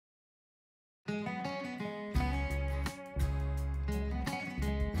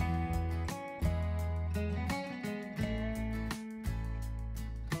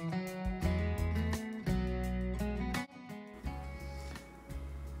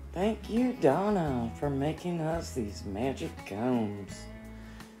Thank you, Donna, for making us these magic combs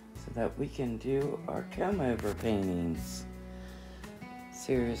so that we can do our comb-over paintings.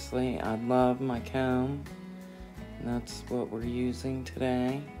 Seriously, I love my comb. That's what we're using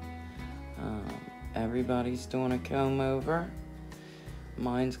today. Everybody's doing a comb-over.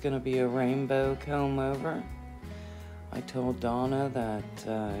 Mine's gonna be a rainbow comb-over. I told Donna that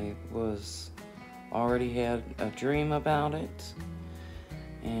I already had a dream about it.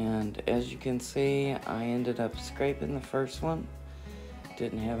 And as you can see, I ended up scraping the first one.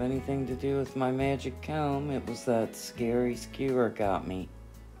 Didn't have anything to do with my magic comb. It was that scary skewer got me.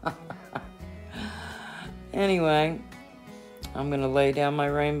 Anyway, I'm gonna lay down my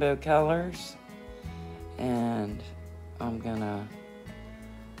rainbow colors and I'm gonna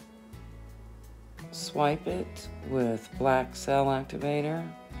swipe it with black cell activator,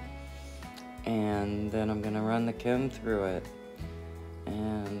 and then I'm gonna run the comb through it.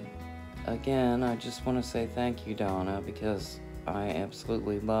 And again, I just want to say thank you, Donna, because I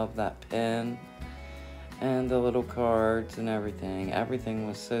absolutely love that pen and the little cards and everything. Everything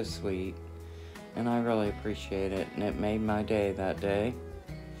was so sweet, and I really appreciate it, and it made my day that day.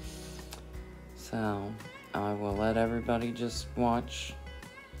 So I will let everybody just watch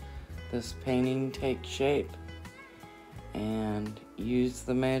this painting take shape and use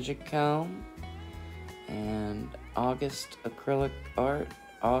the magic comb. And August acrylic art.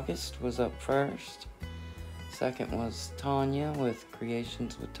 August was up first. Second was Tanya with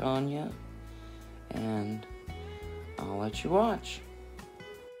Creations with Tanya. And I'll let you watch.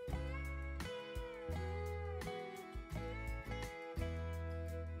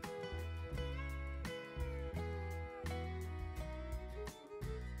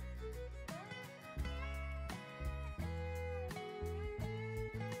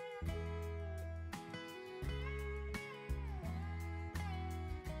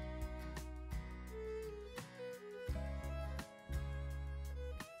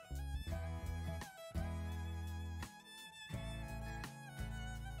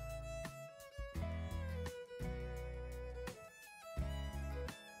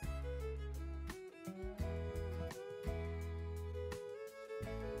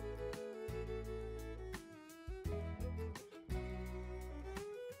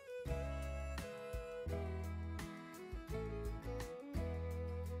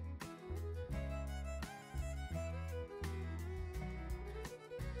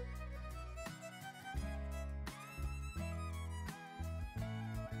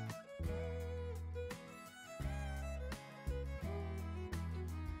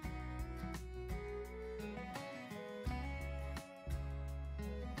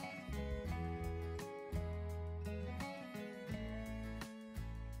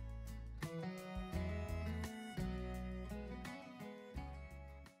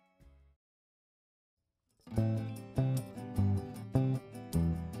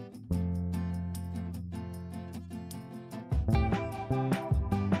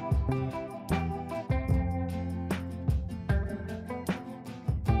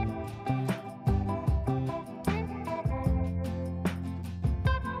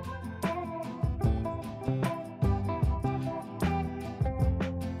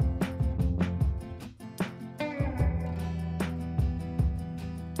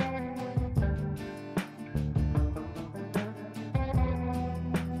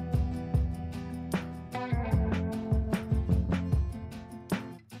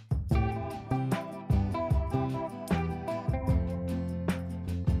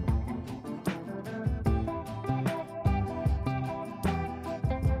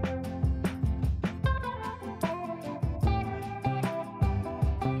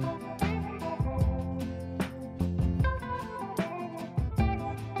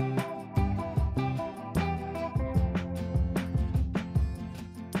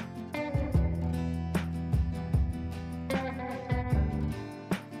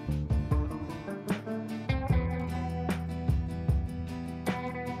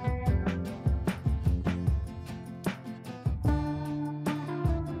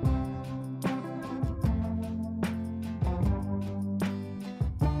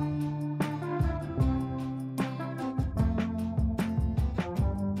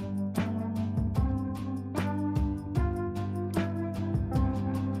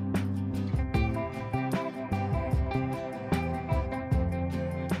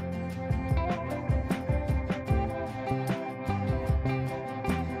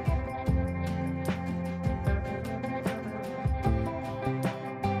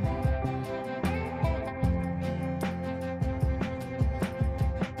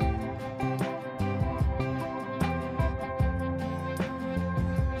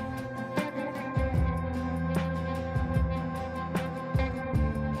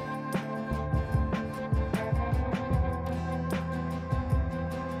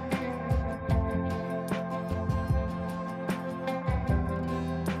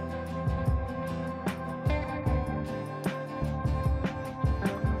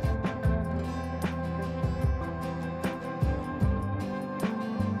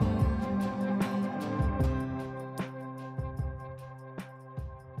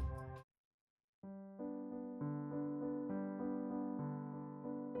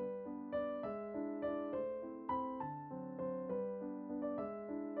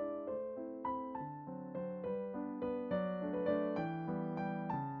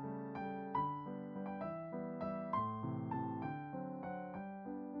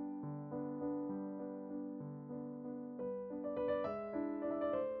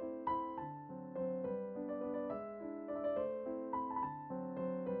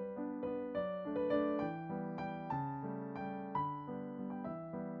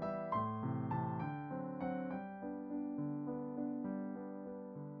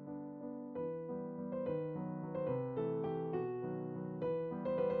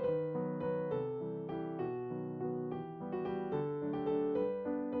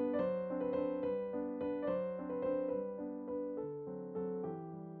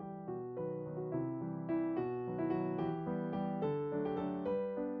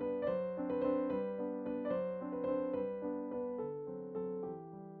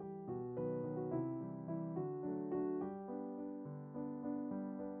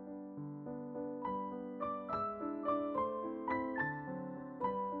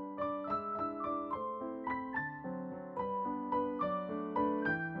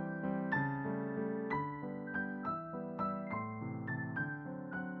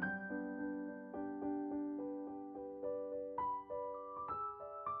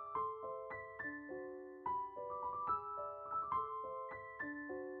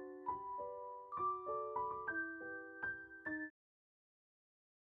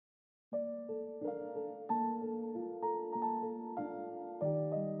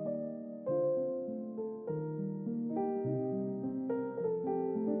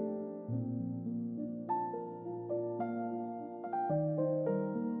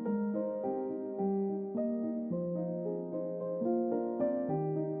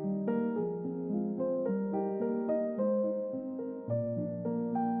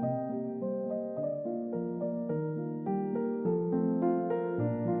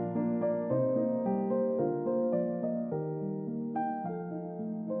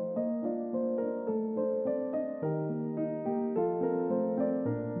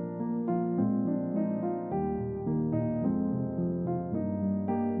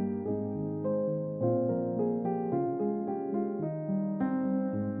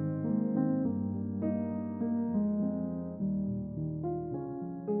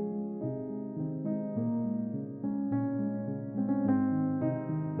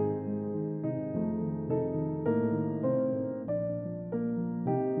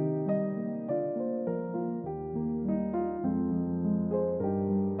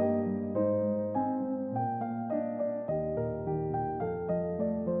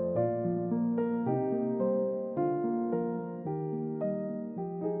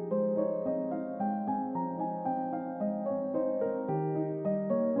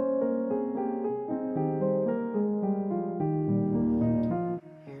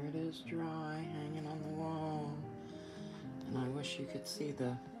 see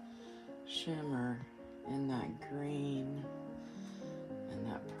the shimmer in that green and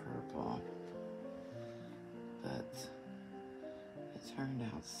that purple, but it turned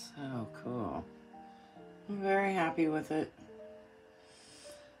out so cool. I'm very happy with it.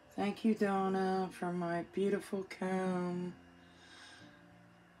 Thank you, Donna, for my beautiful comb.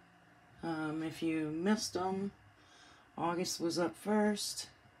 If you missed them, August was up first,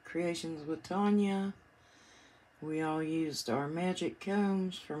 Creations with Tanya. We all used our magic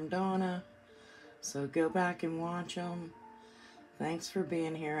combs from Donna, so go back and watch them. Thanks for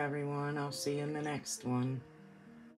being here, everyone. I'll see you in the next one.